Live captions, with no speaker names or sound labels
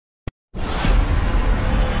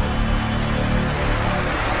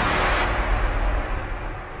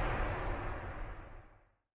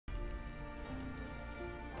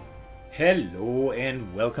Hello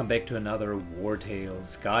and welcome back to another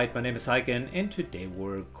Wartales guide. My name is Syken and today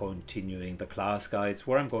we're continuing the class guides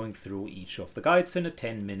where I'm going through each of the guides in a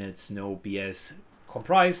 10 minutes, no BS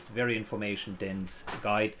comprised, very information dense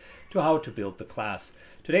guide to how to build the class.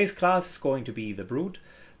 Today's class is going to be the Brute.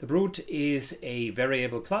 The Brute is a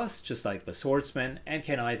variable class just like the Swordsman and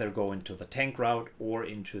can either go into the tank route or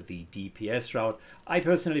into the DPS route. I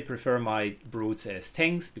personally prefer my Brutes as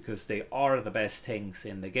tanks because they are the best tanks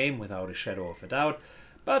in the game without a shadow of a doubt,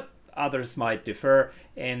 but others might differ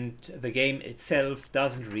and the game itself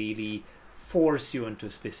doesn't really force you into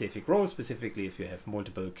specific roles. Specifically, if you have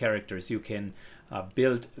multiple characters, you can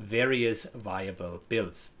build various viable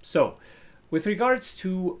builds. So with regards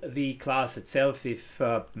to the class itself, if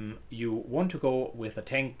you want to go with a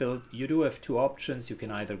tank build, you do have two options. You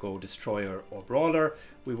can either go Destroyer or Brawler.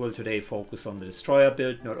 We will today focus on the Destroyer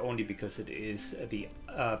build, not only because it is the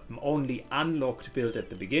only unlocked build at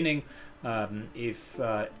the beginning. If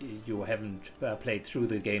you haven't played through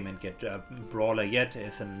the game and get Brawler yet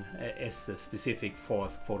as the specific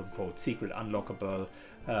fourth quote-unquote secret unlockable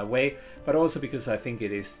way, but also because I think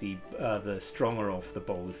it is the stronger of the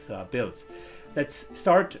both builds. Let's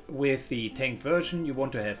start with the tank version. You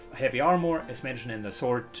want to have heavy armor, as mentioned in the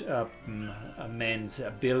Swordman's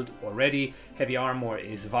build already. Heavy armor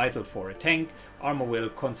is vital for a tank. Armor will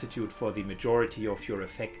constitute for the majority of your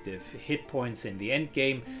effective hit points in the end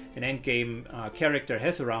game. An end game character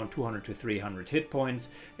has around 200 to 300 hit points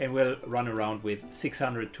and will run around with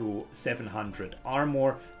 600 to 700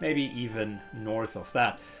 armor, maybe even north of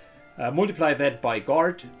that. Multiply that by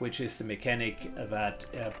guard, which is the mechanic that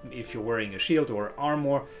if you're wearing a shield or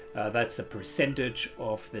armor, that's a percentage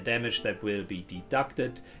of the damage that will be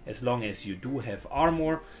deducted as long as you do have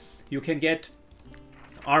armor. You can get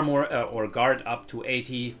armor or guard up to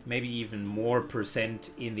 80, maybe even more percent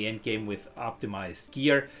in the end game with optimized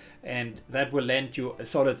gear, and that will lend you a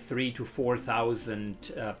solid 3,000 to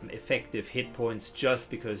 4,000 effective hit points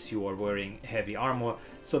just because you are wearing heavy armor.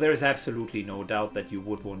 So there is absolutely no doubt that you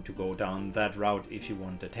would want to go down that route if you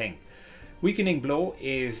want a tank. Weakening Blow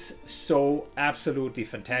is so absolutely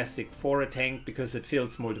fantastic for a tank because it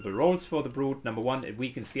fills multiple roles for the Brute. Number one, it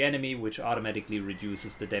weakens the enemy, which automatically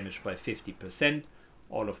reduces the damage by 50%.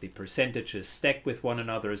 All of the percentages stack with one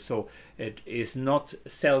another, so it is not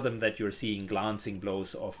seldom that you're seeing glancing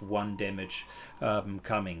blows of 1 damage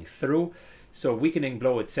coming through. So Weakening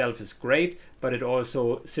Blow itself is great, but it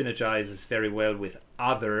also synergizes very well with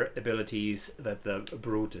other abilities that the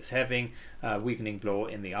Brute is having. Weakening Blow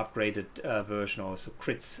in the upgraded version also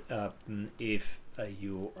crits if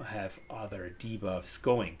you have other debuffs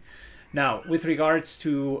going. Now, with regards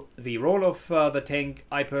to the role of the tank,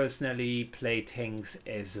 I personally play tanks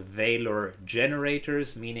as Valor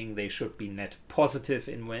generators, meaning they should be net positive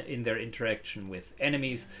in their interaction with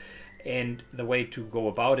enemies. And the way to go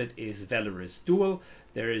about it is Valorous Duel.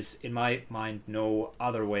 There is, in my mind, no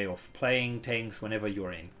other way of playing tanks. Whenever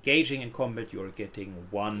you're engaging in combat, you're getting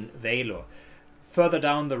one Valor. Further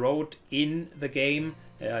down the road in the game,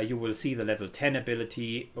 you will see the level 10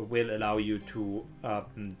 ability will allow you to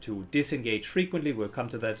disengage frequently. We'll come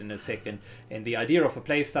to that in a second. And the idea of a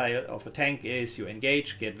playstyle of a tank is you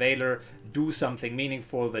engage, get Valor, do something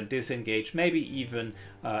meaningful, then disengage, maybe even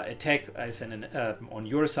attack as on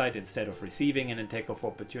your side instead of receiving an attack of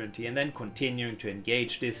opportunity, and then continuing to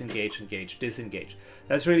engage, disengage, engage, disengage.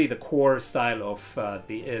 That's really the core style of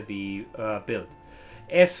the build.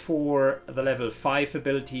 As for the level 5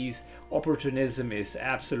 abilities, Opportunism is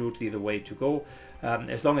absolutely the way to go.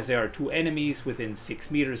 As long as there are 2 enemies within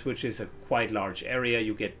 6 meters, which is a quite large area,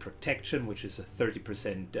 you get Protection, which is a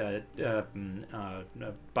 30%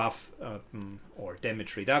 buff or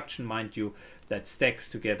damage reduction, mind you, that stacks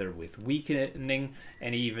together with Weakening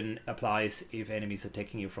and even applies if enemies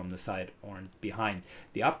attacking you from the side or behind.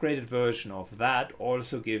 The upgraded version of that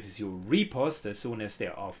also gives you Riposte as soon as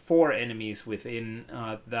there are 4 enemies within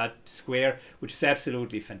that square, which is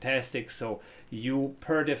absolutely fantastic. So you,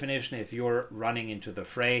 per definition, if you're running into the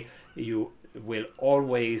fray, you will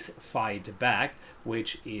always fight back,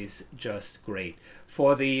 which is just great.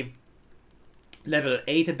 For the level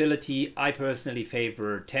 8 ability, I personally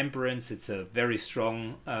favor Temperance. It's a very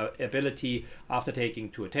strong ability. After taking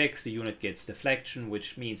 2 attacks, the unit gets Deflection,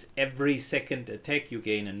 which means every second attack you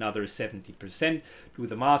gain another 70%. Do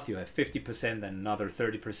the math, you have 50%, then another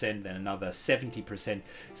 30%, then another 70%.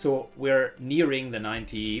 So we're nearing the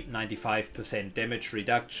 90-95% damage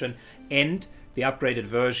reduction, and the upgraded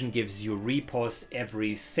version gives you Riposte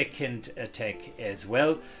every second attack as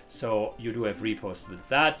well. So you do have Riposte with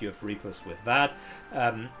that, you have Riposte with that,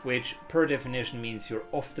 which per definition means you're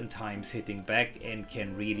oftentimes hitting back and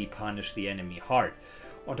can really punish the enemy hard.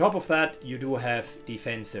 On top of that, you do have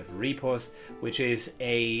defensive riposte, which is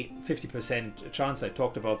a 50% chance. I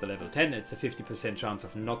talked about the level 10. It's a 50% chance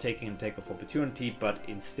of not taking an attack of opportunity, but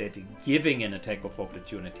instead giving an attack of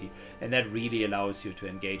opportunity. And that really allows you to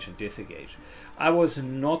engage and disengage. I was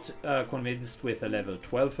not convinced with the level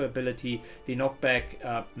 12 ability. The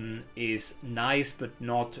knockback is nice, but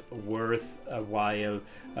not worthwhile.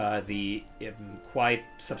 The quite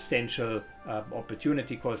substantial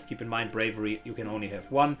opportunity cost. Keep in mind, bravery, you can only have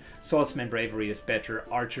one. Swordsman bravery is better,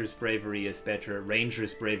 archer's bravery is better,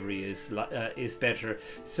 ranger's bravery is better.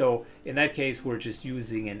 So in that case, we're just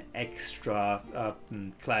using an extra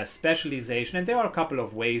class specialization, and there are a couple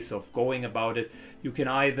of ways of going about it. You can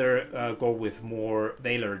either go with more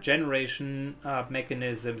Valor generation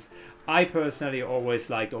mechanisms. I personally always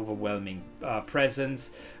liked overwhelming presence.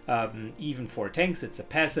 Even for tanks, it's a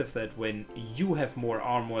passive that when you have more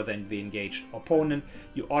armor than the engaged opponent,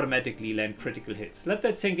 you automatically land critical hits. Let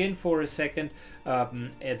that sink in for a second.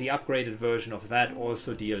 The upgraded version of that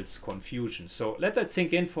also deals confusion. So let that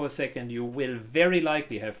sink in for a second. You will very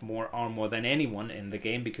likely have more armor than anyone in the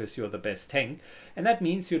game because you're the best tank. And that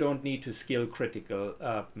means you don't need to skill critical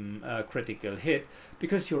hit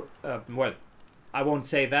because you're, well, I won't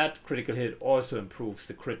say that. Critical hit also improves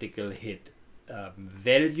the critical hit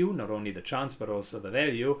value, not only the chance but also the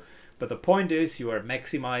value. But the point is you are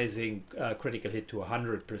maximizing critical hit to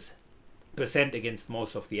 100% against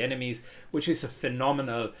most of the enemies, which is a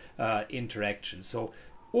phenomenal interaction. So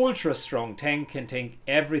ultra strong tank can tank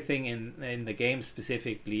everything in the game,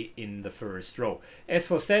 specifically in the first row. As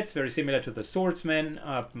for stats, very similar to the swordsman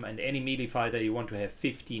and any melee fighter, you want to have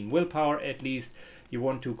 15 willpower at least. You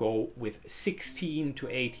want to go with 16 to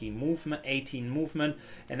 18 movement,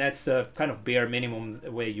 and that's the kind of bare minimum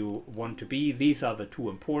where you want to be. These are the two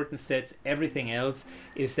important stats. Everything else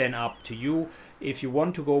is then up to you. If you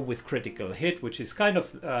want to go with critical hit, which is kind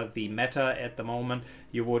of the meta at the moment,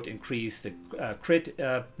 you would increase the crit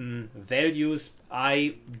values.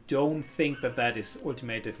 I don't think that that is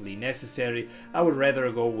ultimately necessary. I would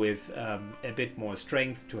rather go with a bit more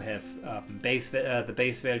strength to have the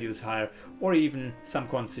base values higher, or even some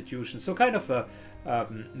constitution. So kind of a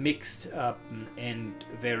mixed and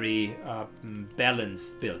very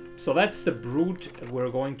balanced build. So that's the brute. We're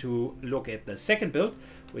going to look at the second build,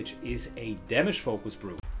 which is a damage focus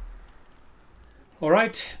brute.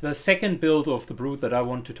 Alright, the second build of the brute that I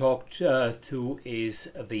want to talk to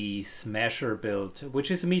is the Smasher build, which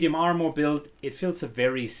is a medium armor build. It fills a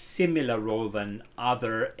very similar role than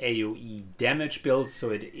other AoE damage builds,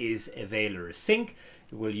 so it is a Valor sync.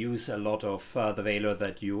 It will use a lot of the Valor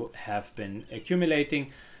that you have been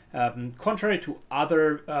accumulating. Contrary to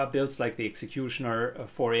other builds like the Executioner,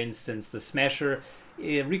 for instance, the Smasher,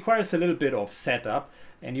 it requires a little bit of setup,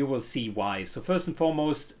 and you will see why. So first and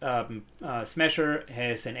foremost, Smasher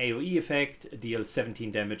has an AoE effect, deals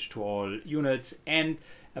 17 damage to all units, and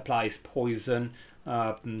applies poison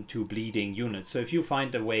to bleeding units. So if you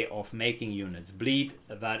find a way of making units bleed,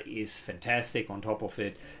 that is fantastic. On top of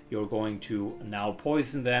it, you're going to now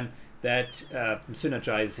poison them. That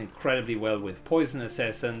synergizes incredibly well with poison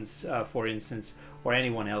assassins, for instance, or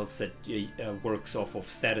anyone else that works off of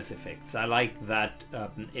status effects. I like that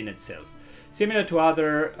in itself. Similar to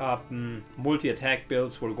other multi-attack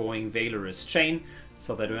builds, we're going Valorous Chain,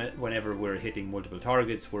 so that whenever we're hitting multiple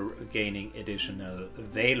targets, we're gaining additional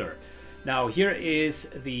Valor. Now here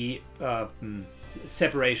is the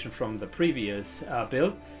separation from the previous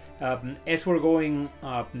build. As we're going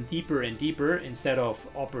deeper and deeper, instead of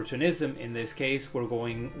opportunism in this case, we're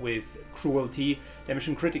going with cruelty. Damage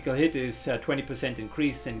and critical hit is 20%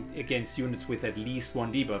 increased against units with at least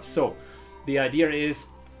one debuff. So the idea is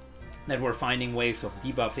that we're finding ways of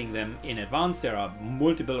debuffing them in advance. There are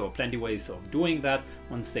multiple or plenty ways of doing that.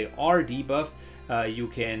 Once they are debuffed, you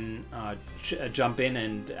can jump in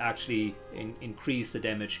and actually increase the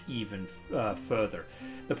damage even further.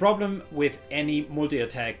 The problem with any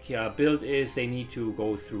multi-attack build is they need to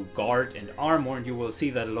go through guard and armor, and you will see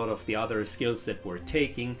that a lot of the other skills that we're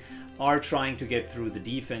taking are trying to get through the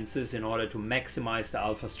defenses in order to maximize the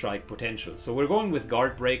Alpha Strike potential. So we're going with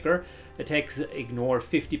Guard Breaker. Attacks ignore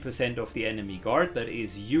 50% of the enemy guard. That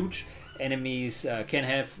is huge. Enemies can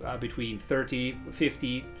have between 30,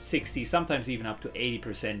 50, 60, sometimes even up to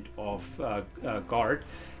 80% of guard.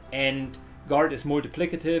 And guard is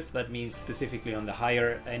multiplicative. That means specifically on the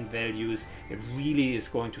higher end values, it really is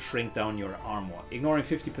going to shrink down your armor. Ignoring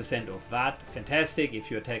 50% of that, fantastic.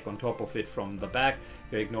 If you attack on top of it from the back,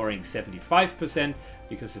 you're ignoring 75%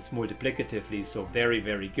 because it's multiplicatively, so very,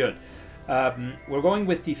 very good. We're going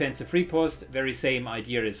with defensive riposte, very same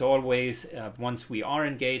idea as always. Once we are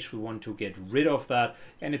engaged, we want to get rid of that,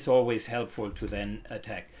 and it's always helpful to then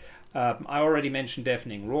attack. I already mentioned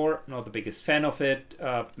Deafening Roar, not the biggest fan of it,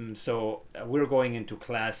 so we're going into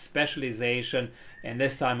class specialization, and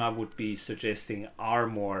this time I would be suggesting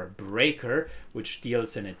Armor Breaker, which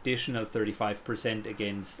deals an additional 35%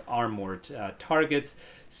 against armored targets.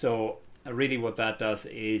 So really what that does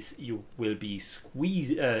is you will be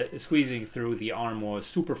squeezing through the armor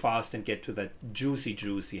super fast and get to that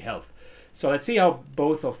juicy health. So let's see how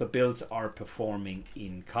both of the builds are performing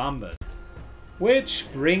in combat. Which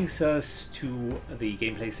brings us to the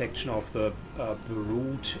gameplay section of the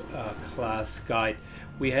Brute class guide.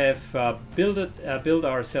 We have built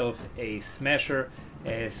ourselves a smasher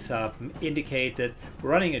as indicated. We're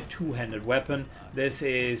running a two-handed weapon. This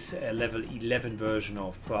is a level 11 version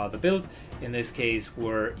of the build. In this case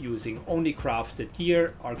we're using only crafted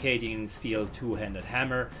gear, Arcadian steel two-handed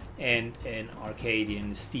hammer and an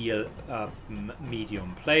Arcadian steel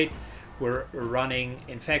medium plate. We're running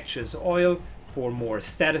infectious oil for more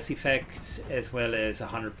status effects, as well as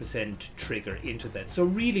 100% trigger into that. So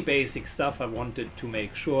really basic stuff. I wanted to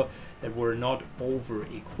make sure that we're not over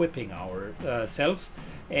equipping ourselves,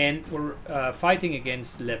 and we're fighting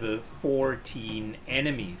against level 14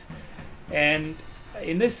 enemies. And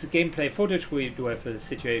in this gameplay footage we do have a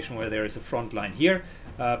situation where there is a front line here,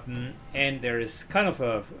 and there is kind of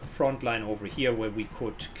a front line over here where we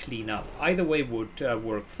could clean up. Either way would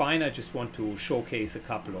work fine. I just want to showcase a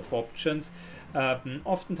couple of options.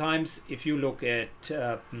 Oftentimes, if you look at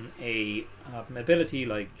a ability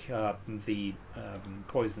like the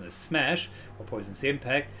Poisonous Smash or Poisonous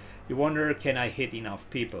Impact, you wonder, can I hit enough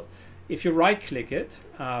people? If you right click it,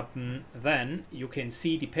 then you can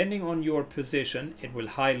see, depending on your position, it will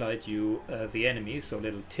highlight you the enemies. So a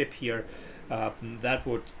little tip here, that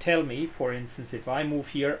would tell me, for instance, if I move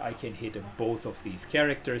here, I can hit both of these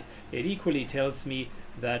characters. It equally tells me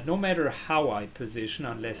that no matter how I position,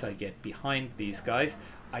 unless I get behind these guys,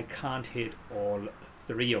 I can't hit all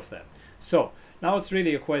three of them. So now it's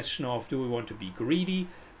really a question of, do we want to be greedy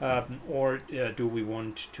or do we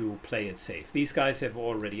want to play it safe? These guys have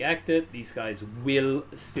already acted. These guys will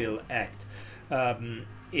still act.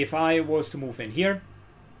 If I was to move in here,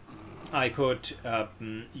 I could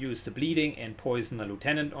use the bleeding and poison the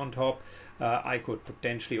lieutenant on top. I could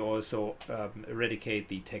potentially also eradicate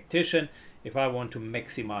the tactician. If I want to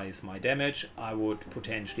maximize my damage, I would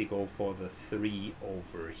potentially go for the 3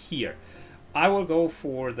 over here. I will go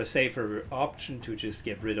for the safer option to just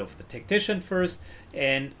get rid of the tactician first,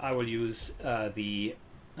 and I will use the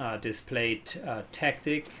displayed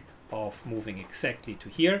tactic of moving exactly to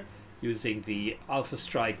here, using the Alpha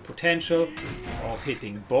Strike potential of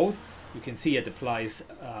hitting both. You can see it applies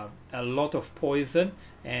a lot of poison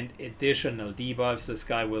and additional debuffs. This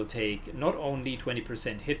guy will take not only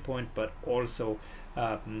 20% hit point, but also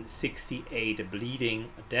 68 bleeding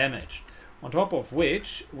damage. On top of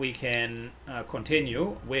which, we can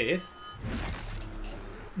continue with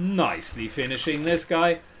nicely finishing this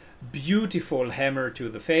guy. Beautiful hammer to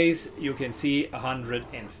the face. You can see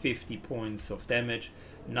 150 points of damage.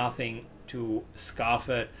 Nothing to scoff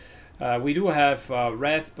at. We do have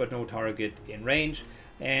Wrath, but no target in range.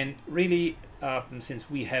 And really, since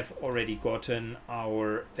we have already gotten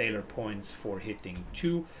our Valor points for hitting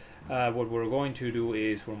 2, what we're going to do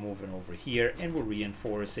is we're moving over here and we're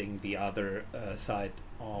reinforcing the other side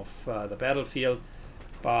of the battlefield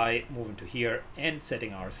by moving to here and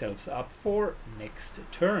setting ourselves up for next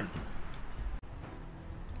turn.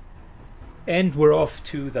 And we're off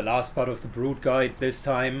to the last part of the Brute guide. This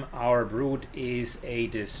time our Brute is a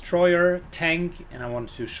destroyer tank, and I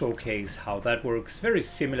wanted to showcase how that works. Very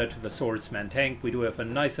similar to the Swordsman tank. We do have a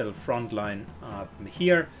nice little front line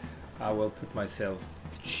here. I will put myself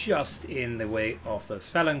just in the way of the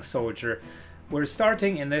Phalanx Soldier. We're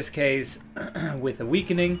starting in this case with a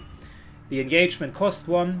weakening. The engagement costs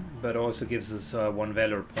 1, but also gives us 1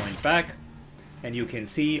 Valor point back. And you can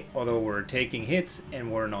see, although we're taking hits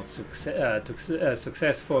and we're not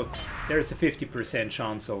successful, there's a 50%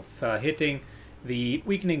 chance of hitting. The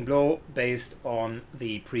weakening blow, based on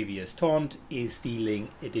the previous taunt, is dealing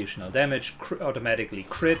additional damage, automatically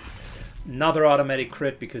crit. Another automatic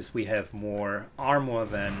crit because we have more armor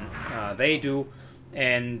than they do.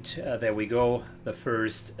 And there we go, the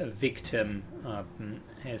first victim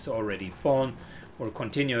has already fallen. We're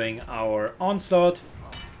continuing our onslaught.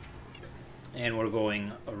 And we're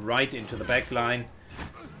going right into the back line,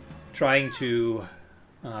 trying to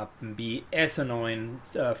be as annoying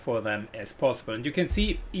for them as possible. And you can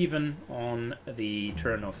see, even on the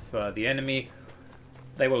turn of the enemy,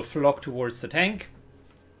 they will flock towards the tank.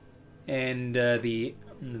 and the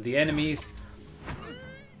enemies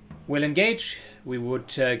will engage. We would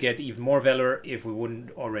get even more valor if we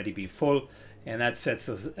wouldn't already be full, and that sets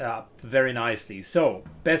us up very nicely. So,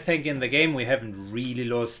 best tank in the game, we haven't really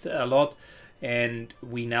lost a lot, and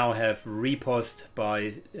we now have riposte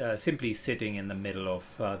by simply sitting in the middle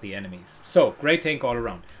of the enemies. So, great tank all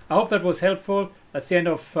around. I hope that was helpful. That's the end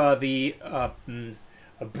of the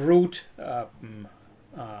Brute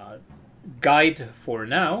guide for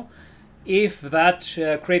now. If that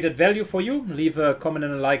created value for you, leave a comment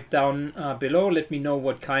and a like down below. Let me know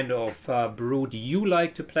what kind of Brood you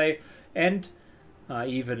like to play, and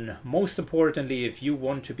even most importantly, if you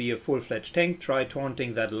want to be a full-fledged tank, try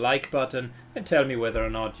taunting that like button and tell me whether or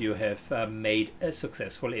not you have made a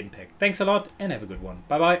successful impact. Thanks a lot and have a good one.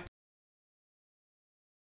 Bye bye.